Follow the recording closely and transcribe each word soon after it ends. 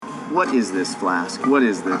What is this flask? What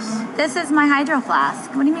is this? This is my hydro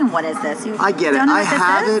flask. What do you mean, what is this? I get it. I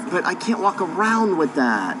have it, but I can't walk around with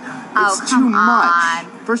that. It's too much.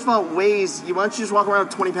 First of all, it weighs... Why don't you just walk around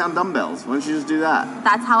with 20-pound dumbbells? Why don't you just do that?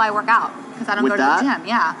 That's how I work out. Because I don't go to the gym.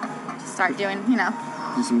 Yeah. Just start doing,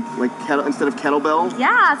 Do some, instead of kettlebell?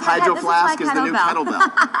 Yeah. Hydro flask is the new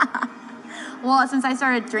kettlebell. Well, since I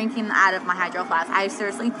started drinking out of my hydro flask, I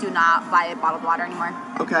seriously do not buy bottled water anymore.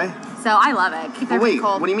 Okay. So I love it. Keep everything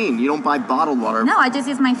cold. What do you mean? You don't buy bottled water? No, I just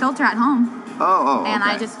use my filter at home. And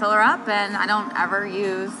I just fill her up, and I don't ever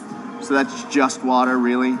use... So that's just water,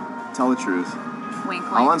 really? Tell the truth. Wink,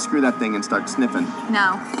 wink. I'll unscrew that thing and start sniffing.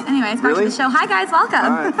 No. Anyways, back to the show. Hi, guys. Welcome.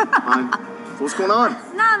 All right, fine. So what's going on?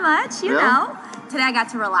 Not much, you know. Today I got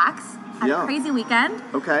to relax. Had a crazy weekend.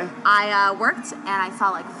 Okay. I worked, and I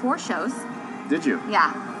saw 4 shows. Did you?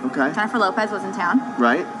 Yeah. Okay. Jennifer Lopez was in town.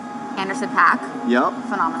 Right. Anderson .Paak. Yep.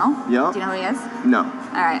 Phenomenal. Yep. Do you know who he is? No.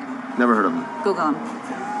 All right. Never heard of him. Google him.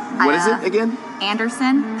 What is it again?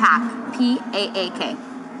 Anderson .Paak. P-A-A-K.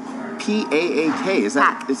 P-A-A-K. Is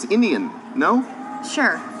that... It's Indian. No?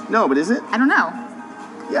 Sure. No, but is it? I don't know.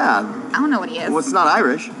 Yeah. I don't know what he is. Well, it's not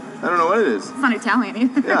Irish. I don't know what it is. It's not Italian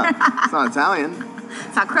either. Yeah. It's not Italian.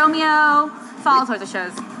 It's not Chromeo. It's all sorts of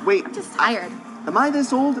shows. Wait. I'm just tired. Am I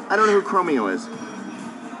this old? I don't know who Chromeo is.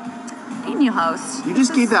 A new host. You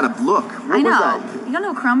just gave that a look. What was that? You don't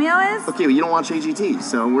know who Chromeo is? Okay, well, you don't watch AGT,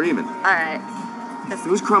 so we're even. All right.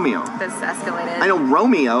 Who's Chromeo? This escalated. I know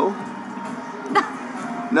Romeo.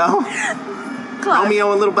 No? Close.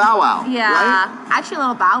 Romeo and Little Bow Wow. Yeah. Right? Actually,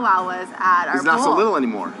 Little Bow Wow was at our pool. He's not so little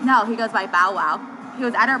anymore. No, he goes by Bow Wow. He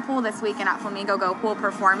was at our pool this weekend at Flamingo Go Pool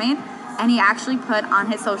performing, and he actually put on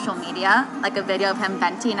his social media a video of him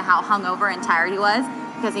venting how hungover and tired he was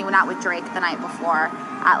because he went out with Drake the night before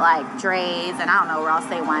at Dre's, and I don't know where else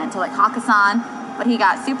they went, to Hakkasan, but he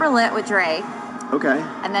got super lit with Drake. Okay.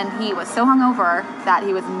 And then he was so hungover that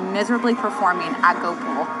he was miserably performing at Go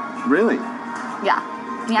Pool. Really? Yeah.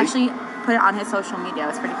 He actually put it on his social media. It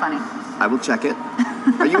was pretty funny. I will check it.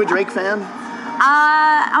 Are you a Drake fan?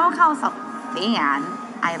 I won't call myself a fan.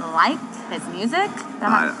 I liked his music, but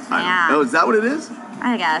I'm not a fan. Oh, is that what it is?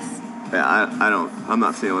 I guess. Yeah, I don't. I'm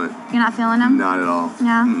not feeling it. You're not feeling him? Not at all.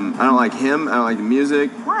 Yeah. I don't like him. I don't like the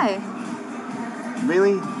music. Why?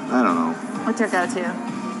 Really? I don't know. What's your go-to?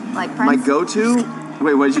 Prince? My go-to?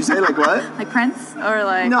 Wait, what did you say? Like what? Like Prince? Or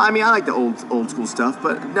No, I mean, I like the old school stuff,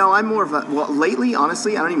 but no, I'm more of a... Well, lately,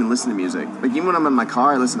 honestly, I don't even listen to music. Even when I'm in my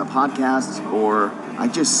car, I listen to podcasts, or I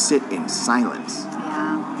just sit in silence.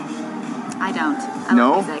 Yeah. I don't. I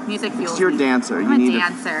love music. Music fuels you're a me. dancer. I'm a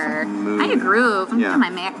dancer. I need a groove. I'm doing my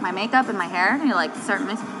makeup and my hair. I need to start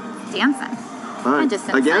dancing. All right. Just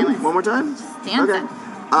sit Again? in silence. One more time? Just dancing. Okay.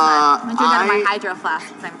 I'm going to drink out of my hydro flask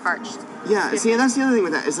because I'm parched. Yeah, see, and that's the other thing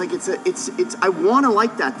with that. It's I want to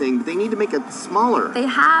like that thing, but they need to make it smaller. They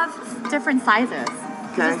have different sizes.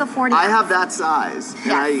 Okay. This is the 40 I have that size.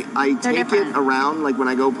 And I take it around, when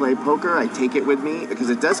I go play poker, I take it with me, because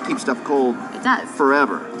it does keep stuff cold. It does.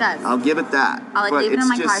 Forever. It does. I'll give it that. I'll leave it in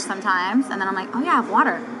my car sometimes, and then I'm like, oh yeah, I have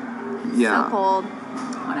water. Yeah. So cold.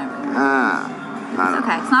 Whatever. It's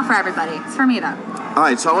okay. It's not for everybody. It's for me, though. All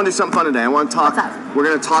right, so I want to do something fun today. I want to talk. What's up? We're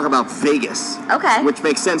going to talk about Vegas. Okay. Which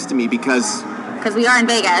makes sense to me because we are in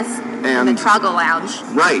Vegas, in the Trago Lounge.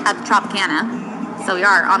 Right. At the Tropicana. So we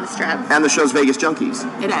are on the Strip. And the show's Vegas Junkies.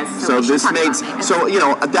 It is. So this makes... So,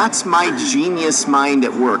 that's my genius mind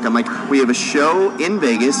at work. I'm like, we have a show in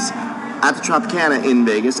Vegas, at the Tropicana in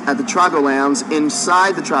Vegas, at the Trago Lounge,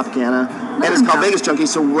 inside the Tropicana, and it's called Vegas Junkies,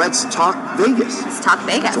 so let's talk Vegas. Let's talk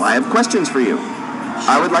Vegas. So I have questions for you.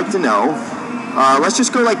 I would like to know... let's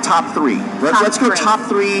just go top 3. Let's go top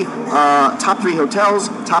three hotels,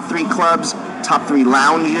 top 3 clubs, top 3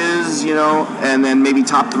 lounges, and then maybe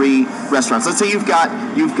top 3 restaurants. Let's say you've got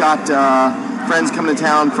friends coming to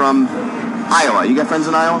town from Iowa. You got friends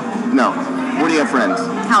in Iowa? No. Where do you have friends?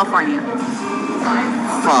 California.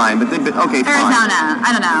 Fine, but they've been okay. Arizona. Fine. I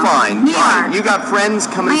don't know. Fine. New York. You got friends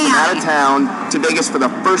coming from out of town to Vegas for the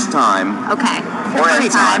first time. Okay. Or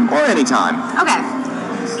anytime. Okay.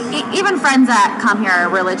 Even friends that come here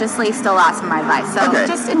religiously still ask for my advice. So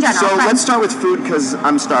just in general. So let's start with food because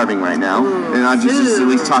I'm starving right now. Ooh, and I'll just at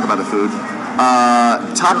least talk about the food.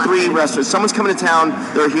 Top 3 restaurants. Someone's coming to town.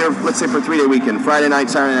 They're here, let's say, for a 3-day weekend. Friday night,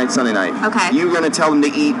 Saturday night, Sunday night. Okay. You're going to tell them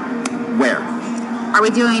to eat where? Are we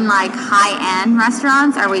doing high-end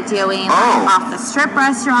restaurants? Are we doing off-the-strip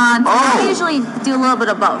restaurants? I usually do a little bit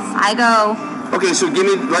of both. I go... Okay, so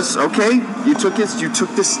you took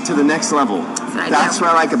this to the next level. That's what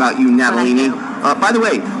I like about you, Natalini. By the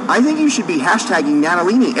way, I think you should be hashtagging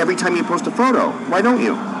Natalini every time you post a photo. Why don't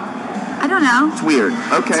you? I don't know. It's weird.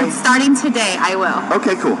 Okay. So starting today, I will.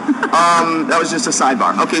 Okay, cool. That was just a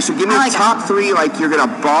sidebar. Okay, so give me top 3, like you're going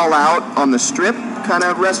to ball out on the strip kind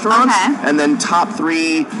of restaurants. Okay. And then top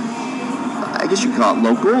 3, I guess you could call it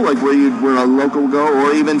local, like where a local go,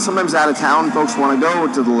 or even sometimes out of town folks want to go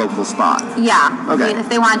to the local spot. Yeah. Okay. If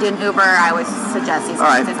they want to do an Uber, I would suggest these places.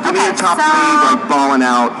 All right. Give me your top 3, like balling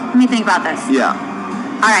out. Let me think about this. Yeah.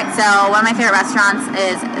 All right. So one of my favorite restaurants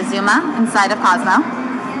is Zuma inside of Cosmo.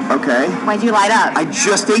 Okay. Why'd you light up? I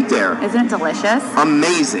just ate there. Isn't it delicious?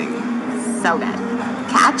 Amazing. So good.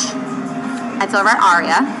 Catch. It's over at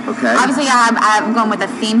Aria. Okay. Obviously, I'm going with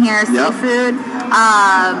a theme here, seafood.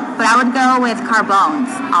 But I would go with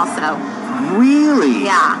Carbones also. Really?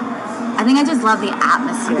 Yeah. I think I just love the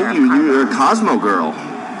atmosphere. I think you're a Cosmo girl.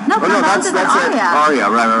 No, Carbones is at Aria. Aria,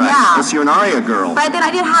 right. Yeah. Oh, so you're an Aria girl. But then I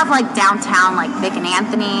did have like downtown, like Vic and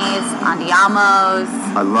Anthony's, Andiamo's.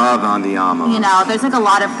 I love Andiamo. You know, there's like a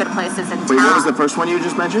lot of good places in town. Wait, what was the first one you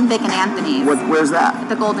just mentioned? Vic and Anthony's. Where's that?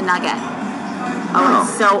 The Golden Nugget. Oh,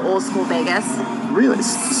 it's so old school Vegas. Really?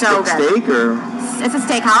 So good. Steak or? It's a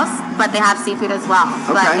steakhouse, but they have seafood as well.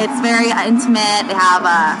 Okay. But it's very intimate. They have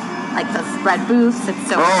like the spread booths.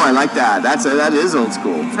 It's so. Oh, I like that. That is old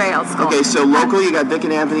school. It's very old school. Okay, so locally you got Vic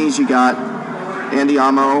and Anthony's, you got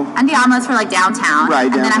Andiamo. Andiamo's for like downtown.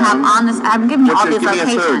 Right, and downtown. then I have on this. I'm giving you all these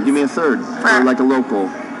locations. Give me a third. For like a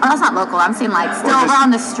local. Oh, that's not local. I'm saying like still over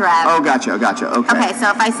on the strip. Oh, gotcha. Okay. Okay,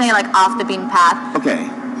 so if I say like off the beaten path. Okay.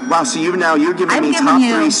 Wow. So you're giving me top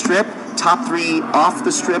 3 strip, top 3 off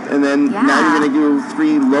the strip, and then now you're gonna do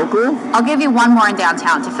 3 local. I'll give you one more in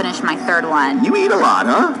downtown to finish my third one. You eat a lot,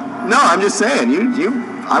 huh? No, I'm just saying.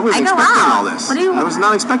 I wasn't expecting all this. I was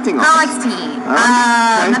not expecting all this. Girl likes to eat.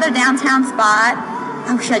 Another downtown spot.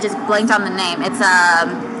 Oh shit! I just blanked on the name. It's a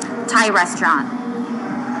Thai restaurant.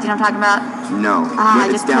 Do you know what I'm talking about? No. I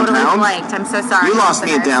just downtown? totally blanked. I'm so sorry. You lost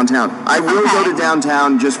me at downtown. I will go to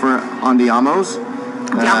downtown just for Andiamo's.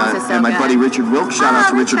 Andiamo's is so and my good. buddy Richard Wilk. Shout out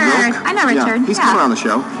to Richard Wilk. I know Richard. Yeah, he's coming on the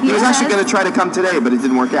show. He was actually going to try to come today, but it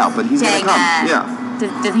didn't work out. But he's going to come. Yeah.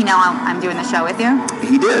 Does he know I'm doing the show with you?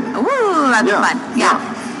 He did. Ooh, that'd be fun. Yeah.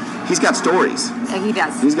 He's got stories. Yeah, he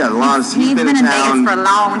does. He's got a lot of. He's been in town. Vegas for a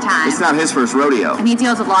long time. It's not his first rodeo. And he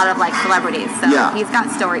deals with a lot of like celebrities, so he's got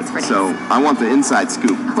stories for days. So I want the inside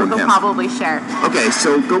scoop from him. We'll probably share. Okay,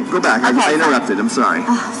 so go back. Okay, I interrupted. I'm sorry.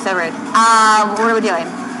 Oh, so rude. What are we doing?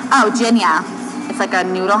 Oh, Ginya. It's like a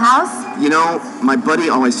noodle house. You know, my buddy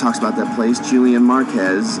always talks about that place, Julian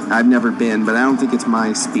Marquez. I've never been, but I don't think it's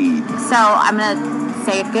my speed. So I'm gonna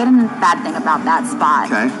say a good and bad thing about that spot.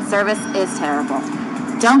 Okay. Service is terrible.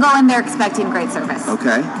 Don't go in there expecting great service.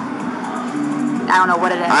 Okay. I don't know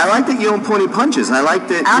what it is. I like that you don't pull any punches. I like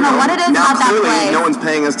that. I don't know what it is now about that clearly place. No one's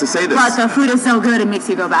paying us to say this. But the food is so good, it makes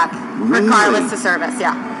you go back, Really? regardless of service.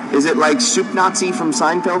 Yeah. Is it like Soup Nazi from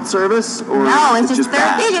Seinfeld service, or No, it's just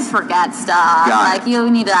bad? they just forget stuff. Got it.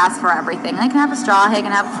 You need to ask for everything. They can have a straw, they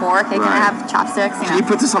can have a fork, they can have chopsticks. Can you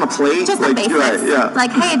put this on a plate? Just the basics. Right, yeah.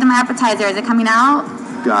 Like, hey, my appetizer, is it coming out?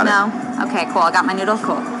 Got it. No? Okay, cool. I got my noodle.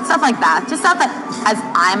 Cool. Stuff like that. Just stuff that, as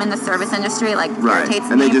I'm in the service industry, like, irritates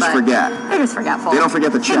me. And they just forget. They're just forgetful. They don't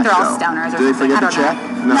forget the check, I think they're all though. stoners or Do they something. forget the check?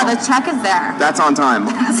 No, the check is there. That's on time.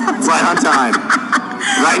 Right on time.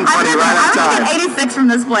 Right and funny, right on time. I'm gonna get 86 from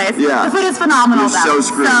this place. Yeah. The food is phenomenal, You're though.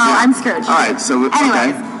 so screwed. So yeah. I'm screwed. All right, so,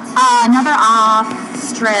 Anyways, another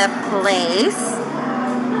off-strip place.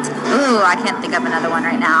 Ooh, I can't think of another one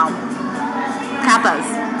right now. Capos.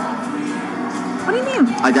 What do you mean?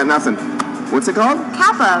 I got nothing. What's it called?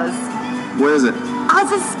 Capos. What is it? Oh,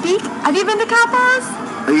 it's a Have you been to Capos?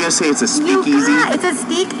 Are you going to say it's a speakeasy? It's a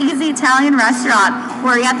speakeasy Italian restaurant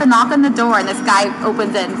where you have to knock on the door and this guy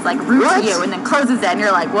opens it and it's like rude to you and then closes it and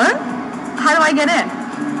you're like, what? How do I get in?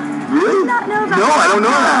 Really? Do you not know about No, I don't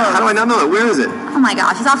know that. Capos? How do I not know that? Where is it? Oh my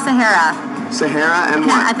gosh, it's off Sahara. Sahara and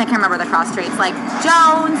what? I think I remember the cross streets. Like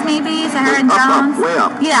Jones, maybe? Sahara and Jones? Way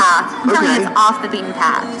up. Yeah. I'm telling you, it's off the beaten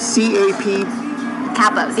path. C-A-P?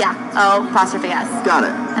 Capos, yeah. O''S. Got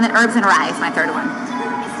it. And then Herbs and Rye is my third one.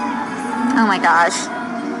 Oh my gosh.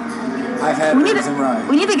 I've had Herbs and Rye.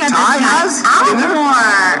 We need to get Thai this has? out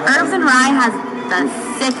more. Herbs and Rye has the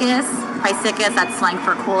sickest, by sickest, that's slang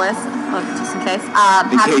for coolest, just in case.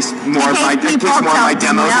 In case more of my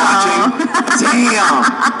demos watching.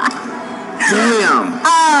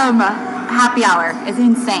 Damn. Happy hour is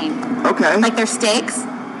insane. Okay. Like their steaks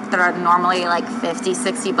that are normally like $50,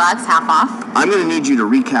 $60, half off. I'm going to need you to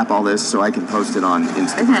recap all this so I can post it on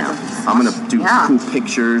Instagram. I'm going to do cool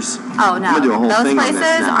pictures. Oh, no. I'm going to do a whole Those thing on this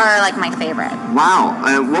places now. are like my favorite. Wow.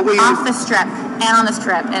 What were you... Off the strip and on the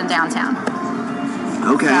strip in downtown.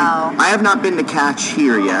 Okay. So, I have not been to Catch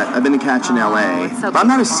here yet. I've been to Catch in LA. it's so but I'm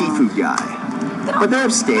not a beautiful. seafood guy. But they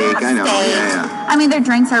have steak, I know. Steak. Yeah. I mean, their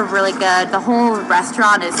drinks are really good. The whole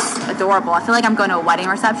restaurant is adorable. I feel like I'm going to a wedding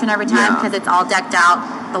reception every time because it's all decked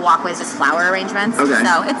out. The walkway is just flower arrangements. Okay.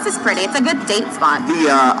 So it's just pretty. It's a good date spot.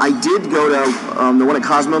 I did go to the one at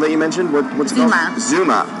Cosmo that you mentioned. What's it called?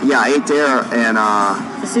 Zuma. Yeah, I ate there, and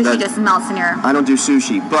the sushi just melts in your... I don't do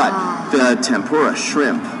sushi, but the tempura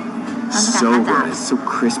shrimp, so good. It's so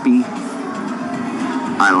crispy.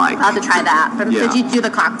 I like. I'll have to try that. But did you do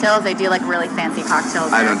the cocktails? They do like really fancy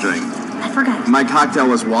cocktails. I don't drink. I forgot. My cocktail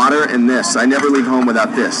was water and this. I never leave home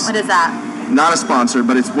without this. What is that? Not a sponsor,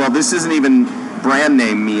 but this isn't even brand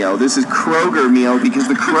name Mio. This is Kroger Mio because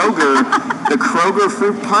the Kroger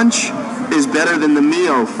fruit punch is better than the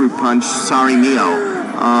Mio fruit punch. Sorry, Mio.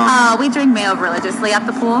 We drink Mayo religiously at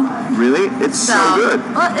the pool. Really? It's so good.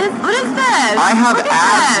 What is this? I have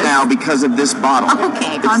abs now because of this bottle.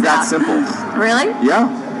 Okay, it's that simple. Really? Yeah.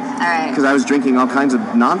 All right. Because I was drinking all kinds of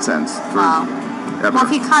nonsense. Well,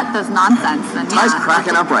 if you cut those nonsense, then Ty's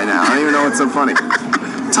cracking up right now. I don't even know what's so funny.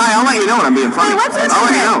 Ty, I'll let you know when I'm being funny. Hey, what's your I'll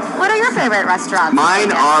let you know. What are your favorite restaurants?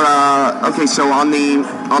 Mine are okay. So on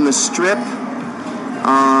the strip.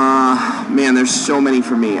 Man, there's so many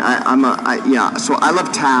for me. So I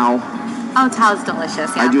love Tao. Oh, Tao's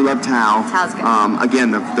delicious. Yeah. I do love Tao. Tao's good.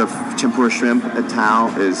 Again, the tempura shrimp at Tao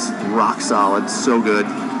is rock solid. So good.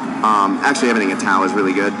 Actually, everything at Tao is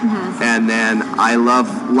really good. Mm-hmm. And then I love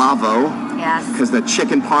Lavo. Yes. Because the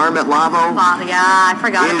chicken parm at Lavo. I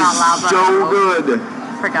forgot about Lavo. So good.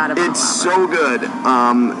 Forgot about It's so good.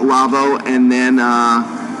 Lavo, and then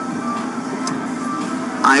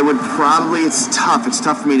I would probably. It's tough. It's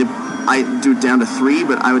tough for me to. I do it down to 3,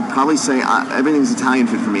 but I would probably say everything's Italian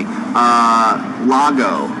food for me.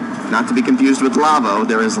 Lago, not to be confused with Lavo.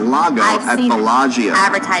 There is Lago at Bellagio.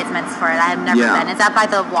 Advertisements for it. I have never been. Is that by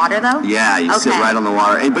the water though? Yeah, you sit right on the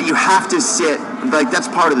water, but you have to sit. Like that's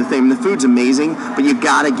part of the thing. The food's amazing, but you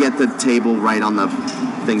got to get the table right on the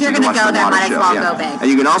things. You're going to go there, might as well go big. And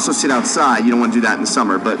you can also sit outside. You don't want to do that in the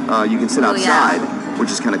summer, but you can sit outside, which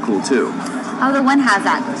is kind of cool too. Oh, the Wynn has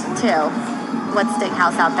that too. What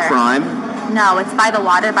steakhouse out there? Prime? No, it's by the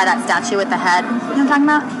water, by that statue with the head. You know what I'm talking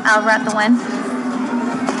about? Over at the Wynn.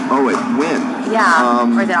 Oh, at Wynn. Yeah.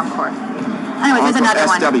 Or is it on court? Anyway, there's another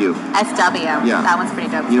SW. one. SW. Yeah. That one's pretty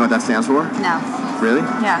dope. You know what that stands for? No. Really?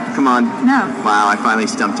 Yeah. Come on. No. Wow, I finally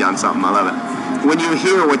stumped you on something. I love it. When you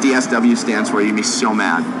hear what the SW stands for, you'd be so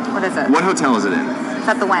mad. What is it? What hotel is it in? It's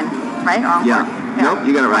at the Wynn, right? Or on yeah. Court? Nope,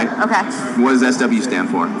 you got it right. Okay. What does SW stand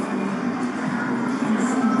for?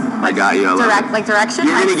 I got you. Like direction?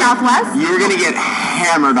 Like southwest? You're going to get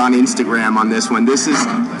hammered on Instagram on this one. This is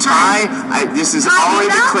Ty. This is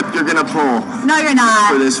already the clip you're going to pull. No, you're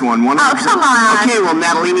not. For this one. 100%. Oh, come on. Okay, well,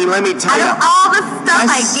 Natalie, let me tell you. Out of all the stuff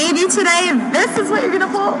I gave you today, this is what you're going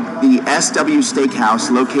to pull? The SW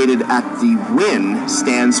Steakhouse located at the Wynn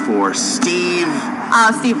stands for Steve.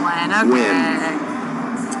 Oh, Steve Wynn. Okay. Wynn.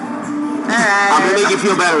 All right. I'm gonna make you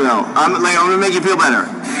feel better, though. I'm gonna make you feel better.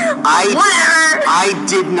 Whatever. I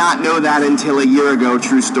did not know that until a year ago.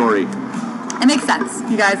 True story. It makes sense,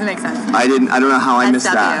 you guys. It makes sense. I don't know how I missed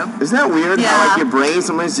that. Isn't that weird? Yeah. How your brain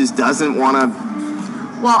sometimes just doesn't want to.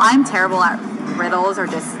 Well, I'm terrible at riddles or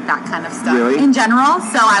just that kind of stuff in general.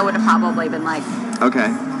 So I would have probably been like. Okay.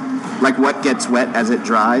 Like what gets wet as it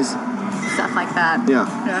dries? Stuff like that. Yeah.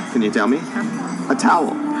 Can you tell me? A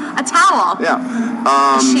towel. A towel. Yeah.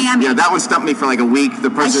 A chamois. Yeah, that one stumped me for like a week. The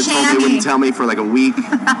person told me wouldn't tell me for like a week.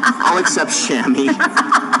 I'll accept chamois.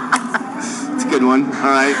 It's a good one.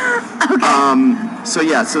 All right. Okay. So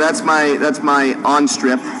that's my on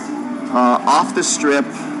strip. Off the strip,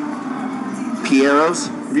 Piero's.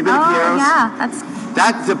 Have you been to Piero's?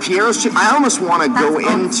 Yeah, the Piero's. I almost want to go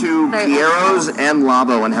into Piero's and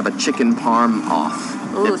Lavo and have a chicken parm off.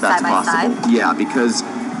 Ooh, if that's possible. Side? Yeah, because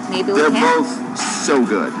they're both so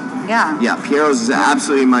good. Yeah. Yeah, Piero's is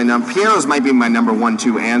absolutely my number. Piero's might be my number 1,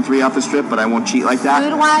 2, and 3 off the strip, but I won't cheat like that.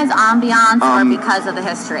 Food-wise, ambiance, or because of the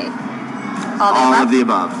history? All of the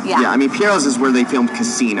above. Yeah. I mean, Piero's is where they filmed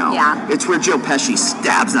Casino. Yeah. It's where Joe Pesci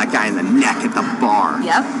stabs that guy in the neck at the bar.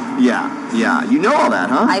 Yep. Yeah. You know all that,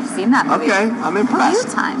 huh? I've seen that movie. Okay, I'm impressed. A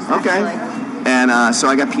few times, okay. actually. And so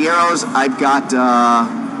I got Piero's. I've got...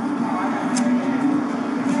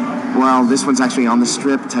 well, this one's actually on the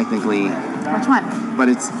strip, technically. Which one? But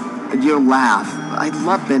it's... You'll laugh. I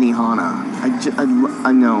love Benihana.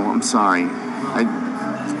 I know. I'm sorry.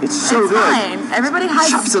 It's so good. Fine. Everybody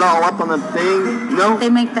chops it all up on the thing. No. They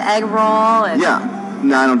make the egg roll. And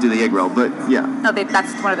No, I don't do the egg roll, but yeah. No,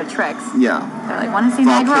 that's one of the tricks. Yeah. They're like, want to see an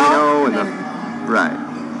egg roll? Right.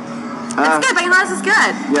 It's good. Benihana's is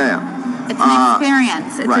good. Yeah. It's an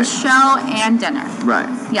experience. It's a show and dinner. Right.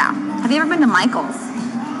 Yeah. Have you ever been to Michael's?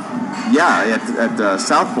 Yeah, at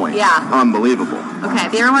South Point. Yeah. Unbelievable. Okay,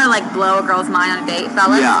 if you ever want to like blow a girl's mind on a date,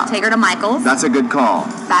 fellas, take her to Michael's. That's a good call.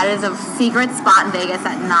 That is a secret spot in Vegas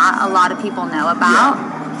that not a lot of people know about.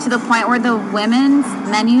 Yeah. To the point where the women's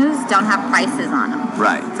menus don't have prices on them.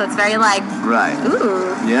 Right. So it's very like,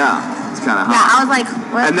 ooh. Yeah. It's kind of hot. Yeah, I was like,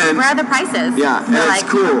 where are the prices? Yeah, and they're it's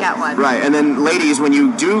like, cool. You don't get one. Right, and then ladies, when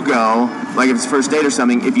you do go, like if it's first date or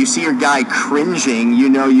something, if you see your guy cringing, you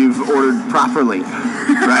know you've ordered properly,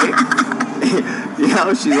 right? You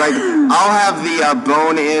know, she's like, I'll have the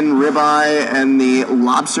bone-in ribeye and the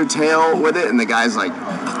lobster tail with it, and the guy's like...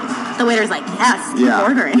 The waiter's like, yes, keep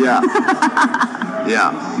ordering. Yeah.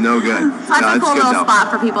 Yeah, no good. So that's a cool little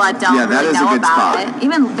spot for people that don't really know about it.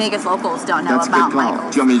 Even Vegas locals don't know about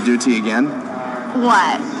Michael's. Do you want me to do it to you again?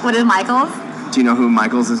 What? What is Michael's? Do you know who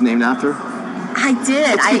Michael's is named after? I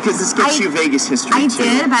did. It's because this gets you Vegas history, I too.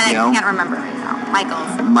 did, but I can't remember right now.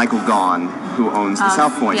 Michael's. Michael Gahn, who owns the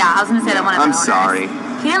South Point. Yeah, I was going to say that one of the owners. I'm sorry.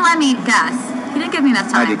 He didn't let me guess. He didn't give me enough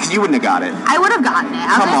time. I did, because you wouldn't have got it. I would have gotten it.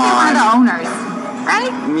 I was going to say one of the owners.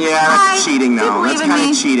 Right? Yeah, that's cheating, though. That's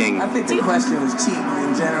kind of cheating. I think the question was cheating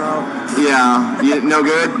in general. Yeah, no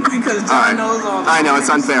good. Because Jon knows all that. I know, it's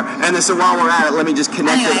unfair. And so while we're at it, let me just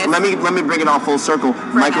connect it. Let me bring it all full circle.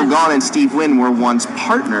 Michael Gahn and Steve Wynn were once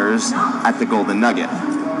partners at the Golden Nugget.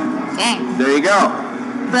 Dang. There you go.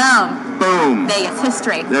 Boom. Boom. Vegas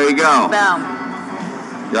history. There you go. Boom.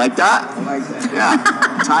 You like that? I like that. Yeah.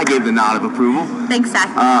 Ty gave the nod of approval. Thanks,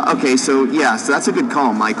 Ty. Okay, so that's a good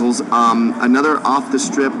call, Michael's. Another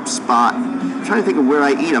off-the-strip spot. I'm trying to think of where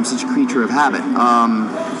I eat. I'm such a creature of habit.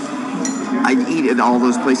 I eat at all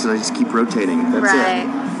those places. I just keep rotating. That's it.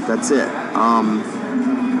 That's it.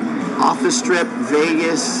 Off-the-strip,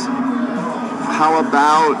 Vegas. How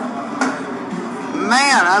about...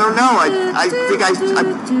 Man, I don't know. I think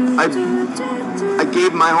I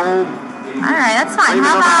gave my whole... All right, that's fine.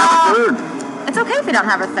 How about... I have a third. It's okay if you don't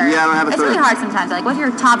have a third. Yeah, I don't have a third. It's really hard sometimes. Like, what's your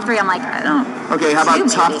top three? I'm like, I don't. Okay, how about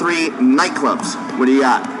top three nightclubs? What do you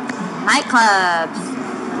got? Nightclubs.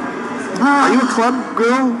 Are you a club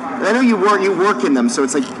girl? I know you work in them, so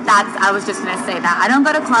it's like... I was just going to say that. I don't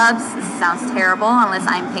go to clubs. This sounds terrible unless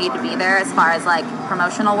I'm paid to be there as far as, like,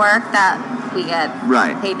 promotional work that we get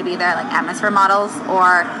paid to be there, like atmosphere models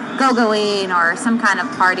or go-going or some kind of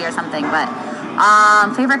party or something. But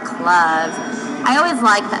favorite clubs. I always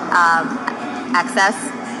like Excess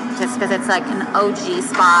just because it's like an OG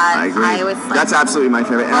spot. I agree. That's absolutely my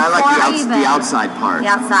favorite. And I like the outside part.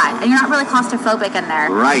 The outside. And you're not really claustrophobic in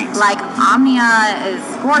there. Right. Like, Omnia is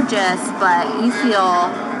gorgeous, but you feel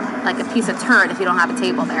like a piece of turd if you don't have a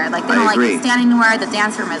table there. Like, they don't like you standing anywhere. The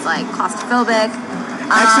dance room is, like, claustrophobic.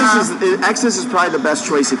 Excess is probably the best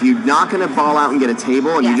choice if you're not going to ball out and get a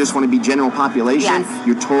table and you just want to be general population.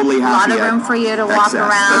 You're totally happy. A lot of room for you to walk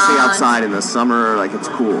around, especially outside in the summer. Like, it's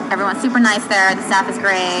cool. Everyone's super nice there. The staff is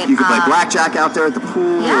great. You can play blackjack out there at the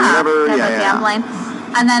pool or whatever. Gambling.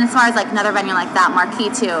 And then as far as like another venue like that,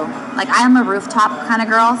 Marquee too. Like, I am a rooftop kind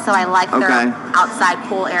of girl, so I like their outside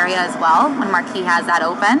pool area as well when Marquee has that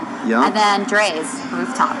open. And then Dre's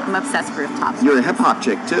rooftop. I'm obsessed with rooftops. You're a hip hop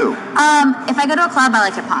chick too. If I go to a club,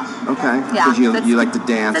 I like hip hop. Okay. Yeah. Because you like to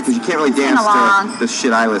dance. Because you can't really dance to the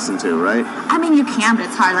shit I listen to, right? I mean, you can,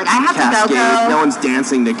 but it's hard. Like, I have Cascade. to go. No one's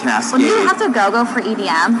dancing to Cascade. Well, you have to go for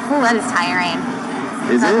EDM. Oh, that is tiring.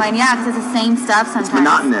 Is it? Yeah, because it's the same stuff sometimes. It's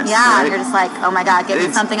monotonous, and you're just like, oh my god, give me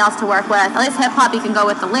something else to work with. At least hip hop, you can go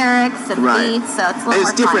with the lyrics and the beats, so it's a little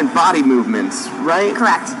more different body movements, right?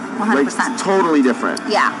 Correct, 100%. Like, totally different.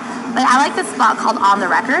 Yeah, but I like this spot called On the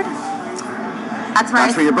Record. That's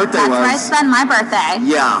where your birthday was. That's where I spend my birthday.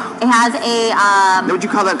 Yeah. It has a. Would you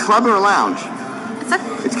call that a club or a lounge?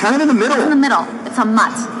 It's kind of in the middle. It's in the middle. It's a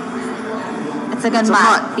mutt. It's a good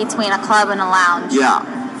mutt between a club and a lounge.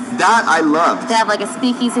 Yeah. That I loved. They have like a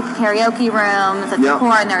speakeasy karaoke room. It's a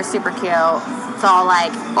decor and they're super cute. It's all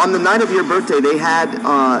like... On the night of your birthday, they had...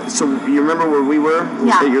 so you remember where we were?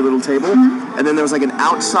 Yeah. At your little table? Mm-hmm. And then there was like an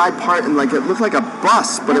outside part and like it looked like a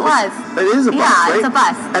bus. But it was. It is a bus, right? Yeah, it's a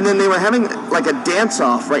bus. And then they were having like a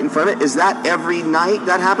dance-off right in front of it. Is that every night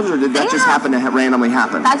that happens? Or did that just happen to randomly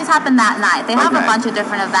happen? That just happened that night. They have a bunch of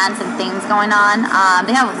different events and things going on.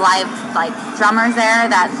 They have live like drummers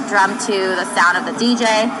there that drum to the sound of the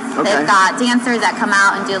DJ. Okay. They've got dancers that come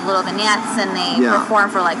out and do little vignettes and they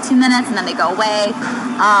perform for like 2 minutes and then they go away.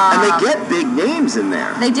 And they get big names in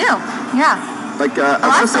there. They do, yeah. Like a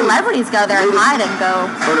lot of celebrities go there and hide and go.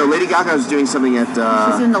 Oh no, Lady Gaga was doing something at.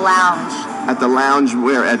 She's doing the lounge. At the lounge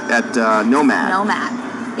where at Nomad. Nomad.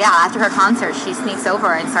 Yeah, after her concert, she sneaks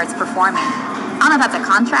over and starts performing. I don't know if that's a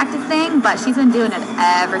contracted thing, but she's been doing it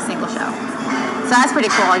every single show. So that's pretty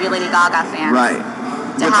cool, you Lady Gaga fans. Right.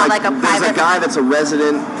 to have like a private. There's a guy that's a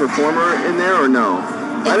resident performer in there, or no?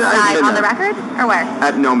 Inside on the record, or where?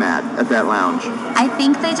 At Nomad, at that lounge. I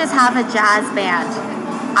think they just have a jazz band.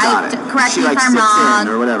 Correct me if I'm wrong,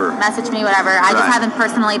 or whatever. Message me, whatever. I just haven't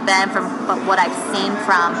personally been from what I've seen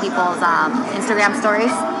from people's Instagram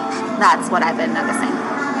stories. That's what I've been noticing.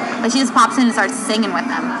 But she just pops in and starts singing with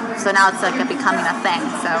them. So now it's like becoming a thing.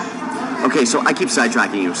 So. Okay, so I keep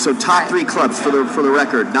sidetracking you. So top 3 clubs for the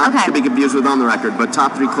record, not to be confused with On the Record, but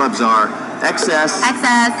top 3 clubs are XS,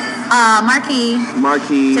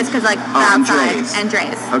 Marquee, just because like and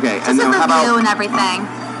Dre's. Okay, just and then how about and everything?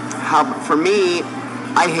 For me,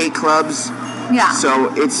 I hate clubs. Yeah.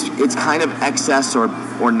 So it's kind of XS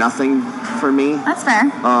or nothing for me. That's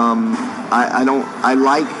fair.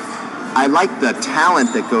 I like the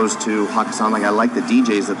talent that goes to Hakkasan. Like I like the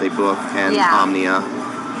DJs that they book and Omnia.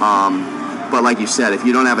 But like you said, if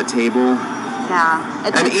you don't have a table,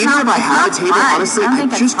 and even if I had a table, honestly, I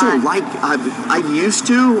just don't like. I used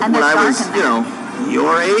to when I was,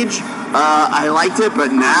 your age. I liked it,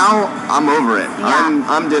 but now I'm over it.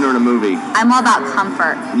 Yeah. I'm dinner and a movie. I'm all about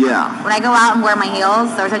comfort. Yeah. When I go out and wear my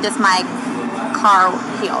heels, those are just my car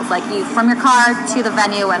heels. Like from your car to the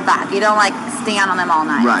venue and back. You don't like stand on them all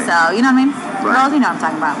night. Right. So you know what I mean? Right. Girls, you know what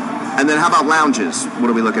I'm talking about. And then how about lounges? What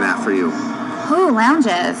are we looking at for you? Ooh,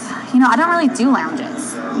 lounges. I don't really do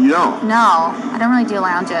lounges. You don't? No, I don't really do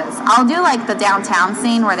lounges. I'll do like the downtown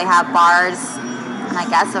scene where they have bars, and I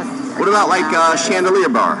guess. What about like Chandelier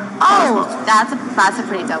Bar? Oh, that's a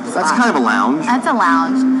pretty dope spot. That's kind of a lounge. That's a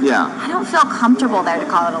lounge. Yeah. I don't feel comfortable there to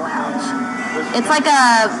call it a lounge. It's like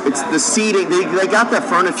It's the seating. They got the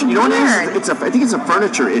furniture. You know what it is? I think it's a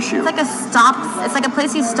furniture issue. It's like a stop. It's like a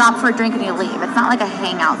place you stop for a drink and you leave. It's not like a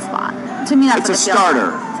hangout spot. To me, that's what it feels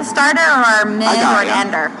like. It's a starter or a mid or an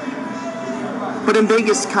ender. But in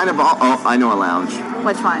Vegas, kind of. I know a lounge.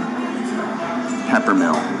 Which one?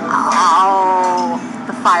 Peppermill. Oh,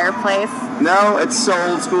 the fireplace. No, it's so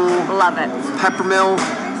old school. Love it. Peppermill.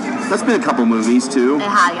 That's been a couple movies too.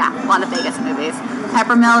 Yeah, a lot of Vegas movies.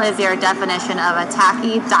 Peppermill is your definition of a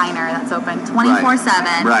tacky diner that's open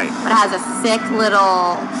 24/7. Right. But it has a sick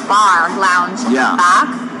little bar lounge in the back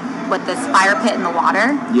with this fire pit in the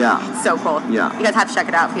water. Yeah. It's so cool. Yeah. You guys have to check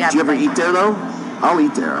it out if you have. Do you ever eat there though? I'll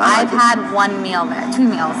eat there. I've had one meal there, 2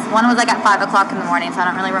 meals. One was like at 5 o'clock in the morning, so I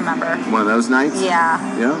don't really remember. One of those nights? Yeah.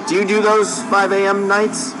 Yeah. Do you do those 5 a.m.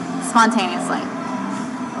 nights? Spontaneously.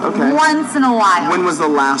 Okay. Once in a while. When was the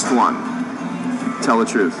last one? Tell the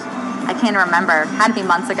truth. I can't remember. Had to be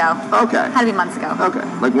months ago. Okay. Had to be months ago. Okay.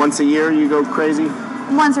 Like once a year you go crazy?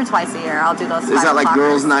 Once or twice a year I'll do those. Is that like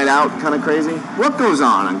girls' night out kind of crazy? What goes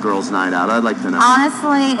on girls' night out? I'd like to know.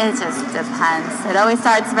 Honestly, it just depends. It always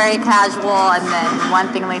starts very casual and then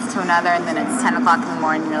one thing leads to another and then it's 10 o'clock in the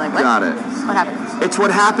morning and you're like, what? Got it. What happened? It's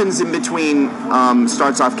what happens in between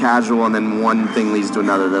starts off casual and then one thing leads to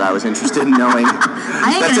another that I was interested in knowing.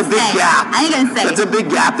 That's a big gap. I ain't gonna say. That's a big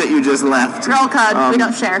gap that you just left. Girl code, we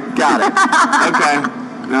don't share. Got it. Okay.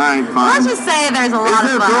 All right, fine. Let's just say there's a lot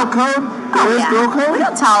of. Is there girl code? There is girl code? We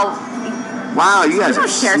don't tell. Wow, you guys don't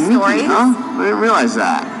share stories. Huh? I didn't realize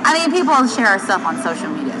that. I mean, people share our stuff on social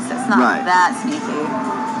media, so it's not that sneaky.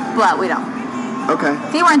 But we don't. Okay.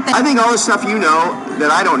 If you weren't there. I think all the stuff you know that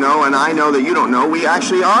I don't know and I know that you don't know, we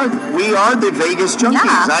actually are. We are the Vegas junkies.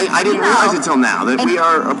 Yeah, I didn't realize it till now that we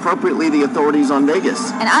are appropriately the authorities on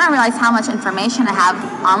Vegas. And I don't realize how much information I have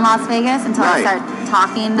on Las Vegas until I start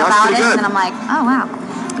talking about it, good. and I'm like, oh wow.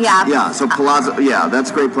 Yeah. Yeah, so Palazzo, that's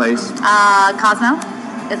a great place. Cosmo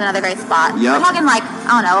is another great spot. Yep. We're talking like,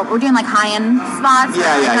 I don't know, we're doing like high-end spots.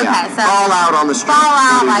 Yeah. Okay, so fall out on the street. Fall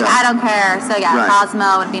out, like I don't care. So yeah, Right.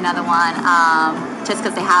 Cosmo would be another one. Just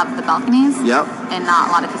because they have the balconies. Yep. And not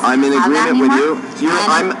a lot of casinos I'm in have that agreement with anymore. you.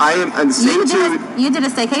 I am and same too. You did a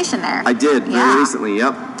staycation there. I did very recently.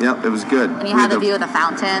 Yep, it was good. And you had the view of the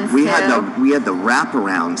fountains. We too. had the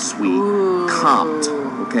wraparound suite comped.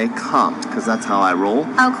 Okay, comped because that's how I roll.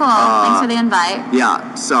 Oh, cool! Thanks for the invite.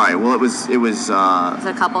 Yeah, sorry. Well, it was. It was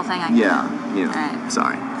a couple thing. Yeah, you know. All right.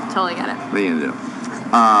 Sorry. Totally get it. What are you gonna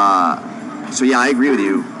do? So yeah, I agree with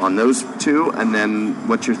you on those two. And then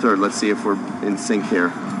what's your third? Let's see if we're in sync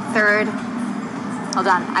here. Third. Hold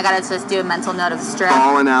on, I gotta just do a mental note of the strip.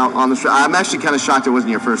 Falling out on the strip. I'm actually kind of shocked it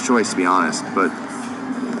wasn't your first choice, to be honest, but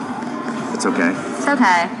it's okay. It's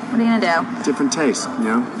okay. What are you gonna do? Different taste, you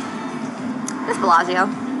know. It's Bellagio.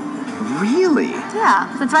 Really?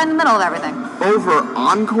 Yeah, so it's right in the middle of everything. Over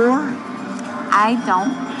Encore? I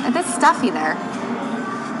don't. It's stuffy there.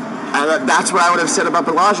 That's what I would have said about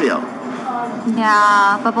Bellagio.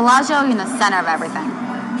 Yeah, but Bellagio, you're in the center of everything.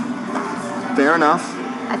 Fair enough.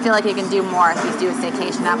 I feel like you can do more if you do a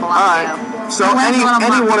staycation at Bellagio. All right. So any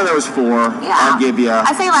one of those 4, I'll give you.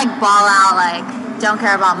 I say like ball out, like don't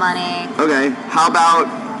care about money. Okay. How about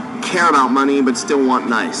care about money but still want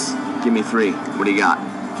nice? Give me 3. What do you got?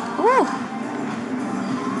 Ooh.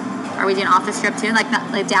 Are we doing off the strip too, like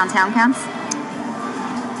downtown camps?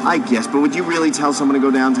 I guess, but would you really tell someone to go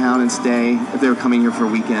downtown and stay if they were coming here for a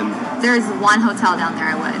weekend? There's one hotel down there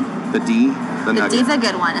I would. The D? The Nugget. The D's a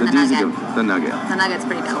good one, and the Nugget. The Nugget. The Nugget's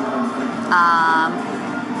pretty dope.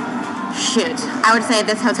 Shoot. I would say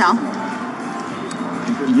this hotel.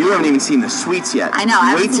 You haven't even seen the suites yet. I know.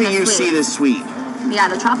 Wait till you see the suite. Yeah,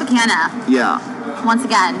 the Tropicana. Yeah. Once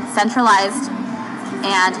again, centralized,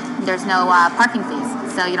 and there's no parking fees.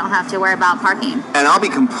 So you don't have to worry about parking. And I'll be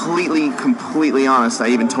completely honest. I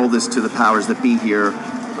even told this to the powers that be here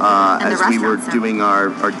as we were doing our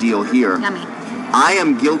deal here. Yummy. I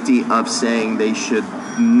am guilty of saying they should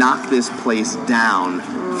knock this place down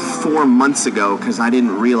 4 months ago because I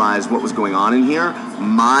didn't realize what was going on in here.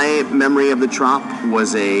 My memory of the Trop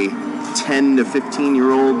was a 10 to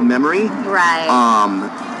 15-year-old memory. Right.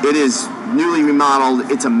 It is newly remodeled.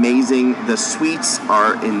 It's amazing. The suites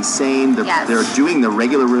are insane. They're doing the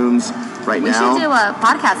regular rooms right now. We should do a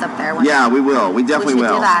podcast up there. Yeah, we will. We definitely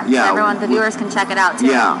will. Do that. Yeah, so the viewers can check it out too.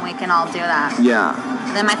 Yeah. And we can all do that. Yeah.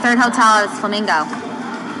 Then my 3rd hotel is Flamingo.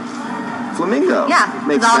 Flamingo. Yeah,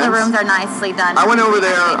 makes all sense. the rooms are nicely done. I went over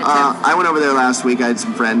there. I went over there last week. I had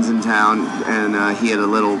some friends in town, and he had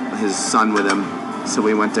his son with him. So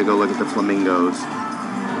we went to go look at the flamingos.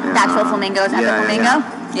 And, actual flamingos at the Flamingo.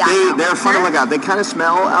 Yeah. They're fun to look at. They kind of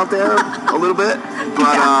smell out there a little bit,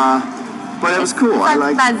 but but it was cool. It's like I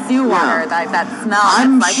like that zoo water, that smell.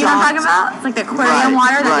 I'm like, you know what I'm talking about? It's like the aquarium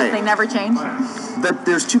water that they never change.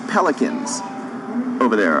 There's 2 pelicans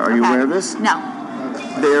over there. Are you aware of this? No.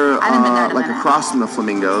 They're I haven't been there in a minute. across from the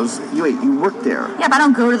flamingos. You work there. Yeah, but I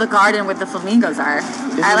don't go to the garden where the flamingos are.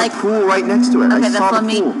 Isn't the pool right next to it? Okay, I saw the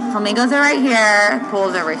pool. Flamingos are right here.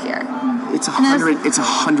 Pool's over here. It's 100. It's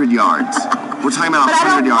 100 yards. We're talking about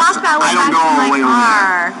 100 yards. But I don't go all the way over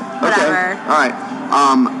there. Whatever. Okay. All right.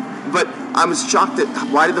 But I was shocked at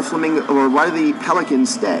why did the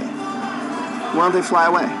pelicans stay? Why don't they fly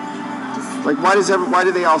away? Like why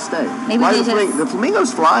do they all stay? Maybe the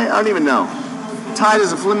flamingos fly? I don't even know. Ty,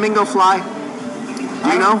 does a flamingo fly? Do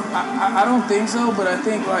you know? I don't think so, but I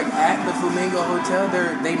think like at the Flamingo Hotel,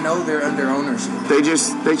 they know they're under ownership. They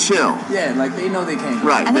chill. Yeah, like they know they can't.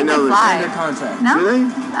 Right. I think they fly. Under contract. No? Do they?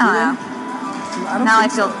 I don't know. Now I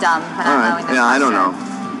feel dumb, but I'm knowing this. Yeah, I don't know.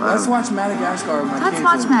 Let's watch Madagascar. Let's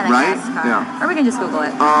watch Madagascar. Right? Yeah. Or we can just Google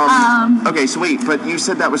it. Okay, so wait, but you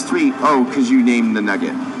said that was 3. Oh, because you named the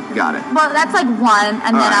Nugget. Got it. Well, that's like 1,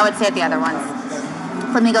 and then I would say the other ones.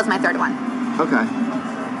 Flamingo's my 3rd one. Okay.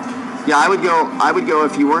 Yeah, I would go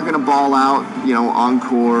if you weren't going to ball out,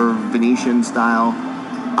 Encore, Venetian style,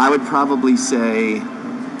 I would probably say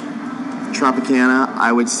Tropicana.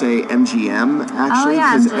 I would say MGM, actually.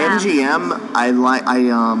 Because MGM, I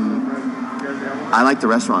like the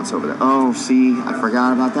restaurants over there. Oh, see, I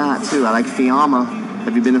forgot about that, too. I like Fiamma.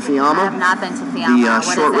 Have you been to Fiamma? I have not been to Fiamma.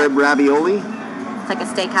 The short rib ravioli? It's like a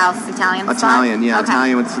steakhouse Italian spot? Italian, yeah. Okay.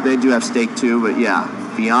 Italian. They do have steak, too, but yeah.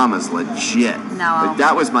 Fiamma's legit. No.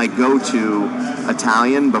 That was my go-to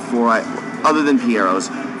Italian other than Piero's.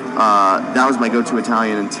 That was my go-to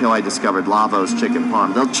Italian until I discovered Lavo's chicken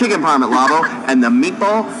parm. The chicken parm at Lavo and the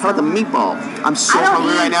meatball. How about the meatball? I'm so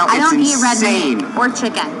hungry right now. I don't eat red insane. meat or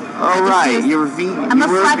chicken. Oh, right. You're vegan. I'm a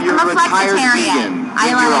retired flexitarian. vegan.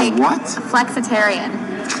 You're a what? A flexitarian.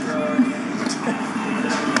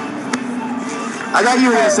 I thought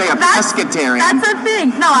you were going to say a pescatarian. That's a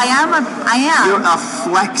thing. No, I am. You're a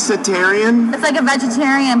flexitarian? It's like a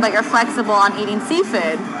vegetarian, but you're flexible on eating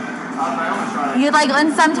seafood.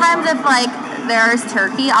 And sometimes if there's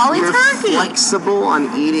turkey, I'll eat turkey. You're flexible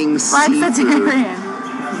on eating seafood. Flexitarian.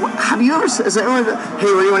 Have you ever said, hey, what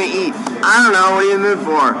do you want to eat? I don't know. What are you in the mood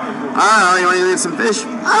for? I don't know. You want to eat some fish?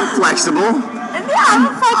 I'm flexible. Yeah, I'm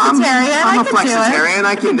a flexitarian. I'm a flexitarian.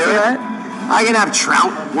 I can do it. I can have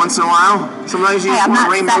trout once in a while. Sometimes you just want a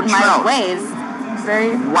rainbow trout. Ways.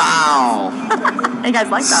 Very. Wow. You guys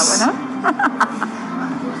like that one,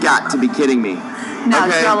 huh? Got to be kidding me. No,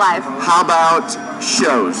 it's real life. How about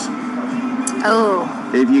shows? Oh.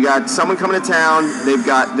 If you got someone coming to town,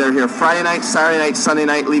 they're here Friday night, Saturday night, Sunday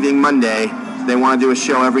night, leaving Monday. They want to do a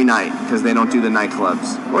show every night because they don't do the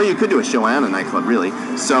nightclubs. Or you could do a show and a nightclub, really.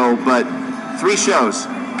 So, but 3 shows.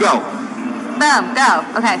 Go. Boom, go.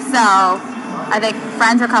 Okay, so I think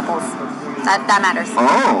friends or couples. That matters.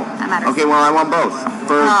 Oh. That matters. Okay, well, I want both.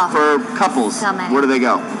 For couples, so many. Where do they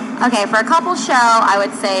go? Okay, for a couple show, I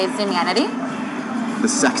would say Zoomyanity. The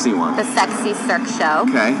sexy one. The Sexy Cirque Show.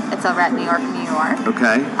 Okay. It's over at New York, New York.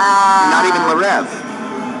 Okay. Not even Le Rev.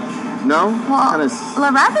 No? Well,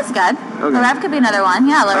 Le Rev is good. Okay. Le Rev could be another one.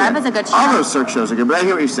 Yeah, Le Rev is a good show. All those Cirque shows are good, but I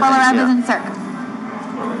hear what you're saying. Well, Le Rev isn't Cirque.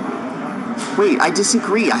 Wait, I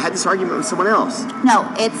disagree. I had this argument with someone else.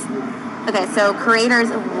 No, it's... Okay, so creators...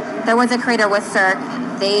 There was a creator with Cirque.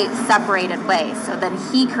 They separated ways. So then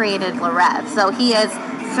he created Le Rev. So he is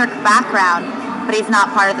Cirque background, but he's not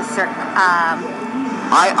part of the Cirque...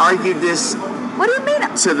 I argued this... What do you mean?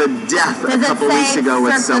 To the death a couple weeks ago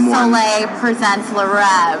with someone. Cirque du Soleil presents Le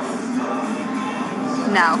Rev.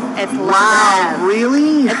 No, it's Le Rev. Wow,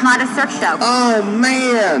 really? It's not a Cirque show. Oh,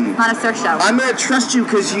 man. It's not a Cirque show. I'm going to trust you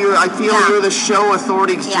because I feel you're the show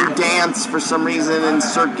authority because you dance for some reason and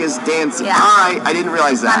circus dancing. Yeah. I didn't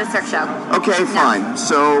realize that. Not a Cirque show. Okay, fine.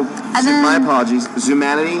 So, my apologies.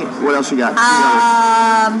 Zumanity, what else you got?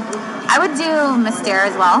 I would do Mystere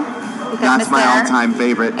as well. That's my all-time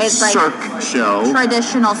favorite Cirque show.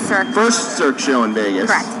 Traditional Cirque. First Cirque show in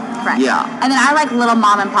Vegas. Correct. Yeah. And then I like little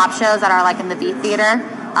mom and pop shows that are like in the V Theater.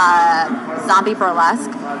 Zombie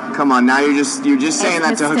Burlesque. Come on, now you're just saying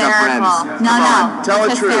that to hook up friends. No. Tell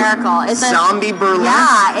the truth. Hysterical. It's zombie burlesque?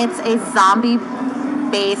 Yeah, it's a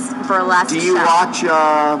zombie-based burlesque show. Do you watch,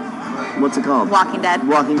 what's it called? Walking Dead.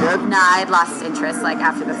 Walking Dead? Nah, I'd lost interest like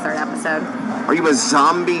after the 3rd episode. Are you a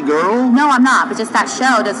zombie girl? No, I'm not. But just that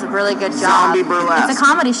show does a really good job. Zombie burlesque. It's a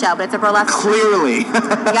comedy show, but it's a burlesque. Clearly. You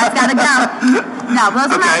guys gotta go. No,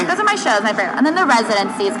 those are my shows, my favorite. And then the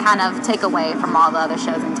residencies kind of take away from all the other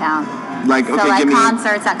shows in town. Like, so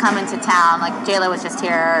concerts that come into town, like J-Lo was just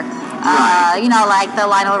here. You know, like the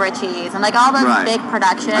Lionel Richies and like all those big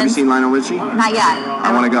productions. Have you seen Lionel Richie? Not yet.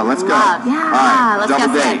 I want to go. Let's go. Yeah, all right, let's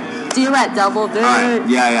double date. Do it, double date. All right.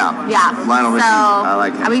 Yeah. Lionel Richie. I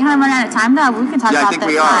like it. Are we kind of running out of time though? We can talk about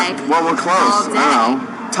this. Yeah, I think we are. Well, we're close. I don't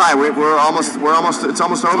know. Ty, we're almost. It's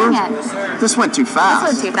almost over. Dang it. This went too fast.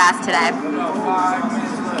 This went too fast today.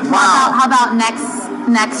 Wow. How about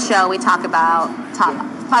next show we talk about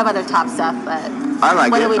 5 other top stuff, but I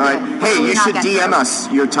like it. All right. Hey, you should DM us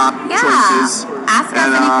your top choices. Ask us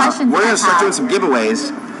any questions. We're gonna start doing some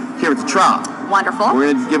giveaways here at the Trop. Wonderful.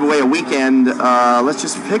 We're gonna give away a weekend. Let's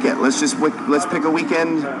just pick it. Let's pick a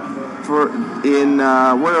weekend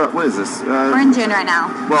what is this? We're in June right now.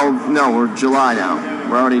 Well, no, we're July now.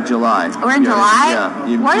 We're already July. We're in July?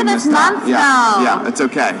 Yeah. Where did this month go? Yeah, it's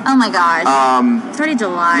okay. Oh my gosh. It's already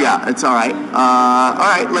July. Yeah, it's all right. All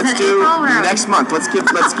right, let's do next month. Let's give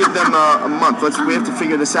them a month. We have to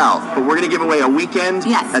figure this out. But we're gonna give away a weekend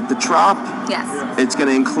at the Trop. Yes. It's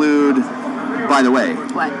gonna include, by the way.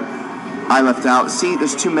 What? I left out. See,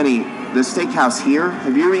 there's too many. The steakhouse here.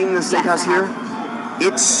 Have you ever eaten the steakhouse here?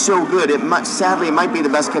 It's so good. Sadly, it might be the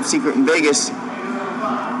best kept secret in Vegas.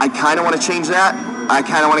 I kind of want to change that. I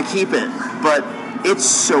kind of want to keep it, but it's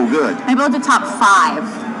so good. Maybe we'll do top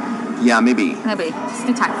 5. Yeah, maybe. Just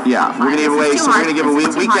do top 5. Yeah, we're gonna give away. So we're gonna give away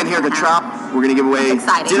weekend here at the Trop. We're gonna give away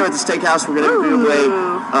dinner at the steakhouse. We're gonna give away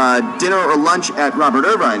dinner or lunch at Robert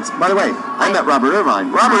Irvine's. By the way, I met Robert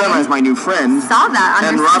Irvine. Robert Irvine's my new friend. Saw that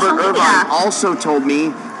on your social media. And Robert Irvine also told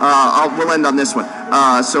me. We'll end on this one.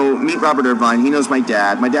 So meet Robert Irvine. He knows my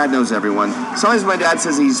dad. My dad knows everyone. Sometimes my dad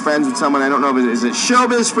says he's friends with someone. I don't know if is it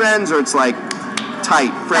showbiz friends or it's like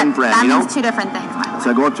tight friend. That you know. means 2 different things. By the way. So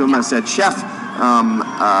I go up to him and I said, Chef,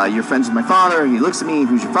 you're friends with my father. He looks at me.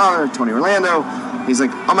 Who's your father? Tony Orlando. He's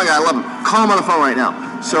like, oh my God, I love him. Call him on the phone right now.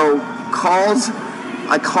 So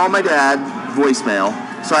I call my dad, voicemail.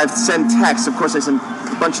 So I send texts. Of course, I send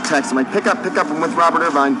a bunch of texts. I'm like, pick up. I'm with Robert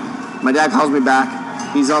Irvine. My dad calls me back.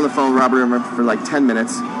 He's on the phone with Robert Irvine for like 10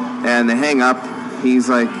 minutes. And they hang up. He's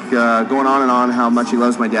like going on and on how much he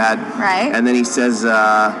loves my dad. Right. And then he says,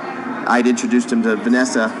 I'd introduced him to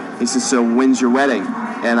Vanessa. He says, so when's your wedding?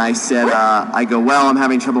 And I said, well, I'm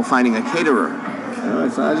having trouble finding a caterer.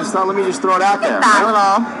 So I just thought, let me just throw it out there.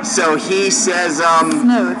 Little. So he says,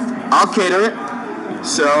 smooth. I'll cater it.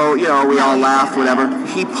 So, we all laugh, whatever.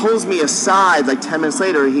 He pulls me aside like 10 minutes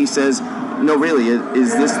later. He says, no, really,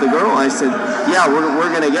 is this the girl? I said, yeah, we're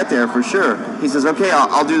going to get there for sure. He says, okay,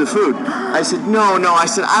 I'll do the food. I said, no. I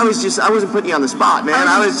said, I wasn't putting you on the spot, man.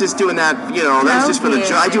 I was just doing that, that was just for the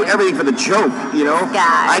joke. I do everything for the joke,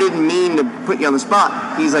 I didn't mean to put you on the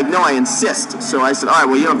spot. He's like, no, I insist. So I said, all right,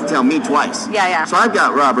 well, you don't have to tell me twice. Yeah. So I've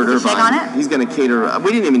got Robert Irvine. Shake on it? He's going to cater.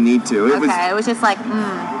 We didn't even need to. It was just like,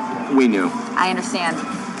 We knew. I understand.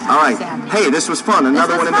 All right. Hey, this was fun.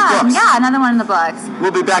 Another one in the books. Yeah, another one in the books.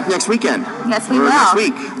 We'll be back next weekend. Yes, we will. Next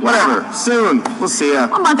week. Whatever. Yeah. Soon. We'll see ya.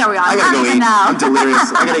 What month are we on? I gotta go eat. Know. I'm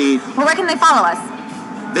delirious. I gotta eat. Well, where can they follow us?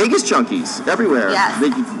 Vegas Junkies. Everywhere. Yes.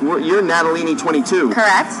 You're Natalini 22.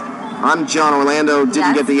 Correct. I'm Jon Orlando.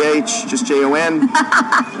 Didn't get the H, just Jon.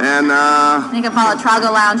 And you can follow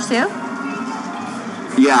Trago Lounge too.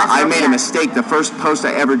 Yeah, I made a mistake. The first post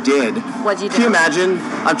I ever did. What'd you do? Can you imagine?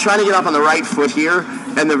 I'm trying to get off on the right foot here,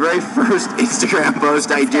 and the very first Instagram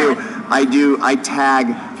post I tag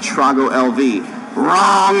Trago LV.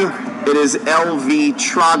 Wrong. It is LV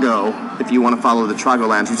Trago. If you want to follow the Trago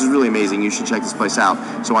Lounge, which is really amazing, you should check this place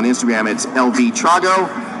out. So on Instagram, it's LV Trago.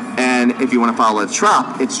 And if you want to follow the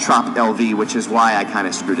Trop, it's Trop LV, which is why I kind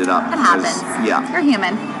of screwed it up. It happens. Yeah. You're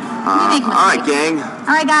human. All right, gang. All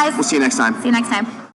right, guys. We'll see you next time. See you next time.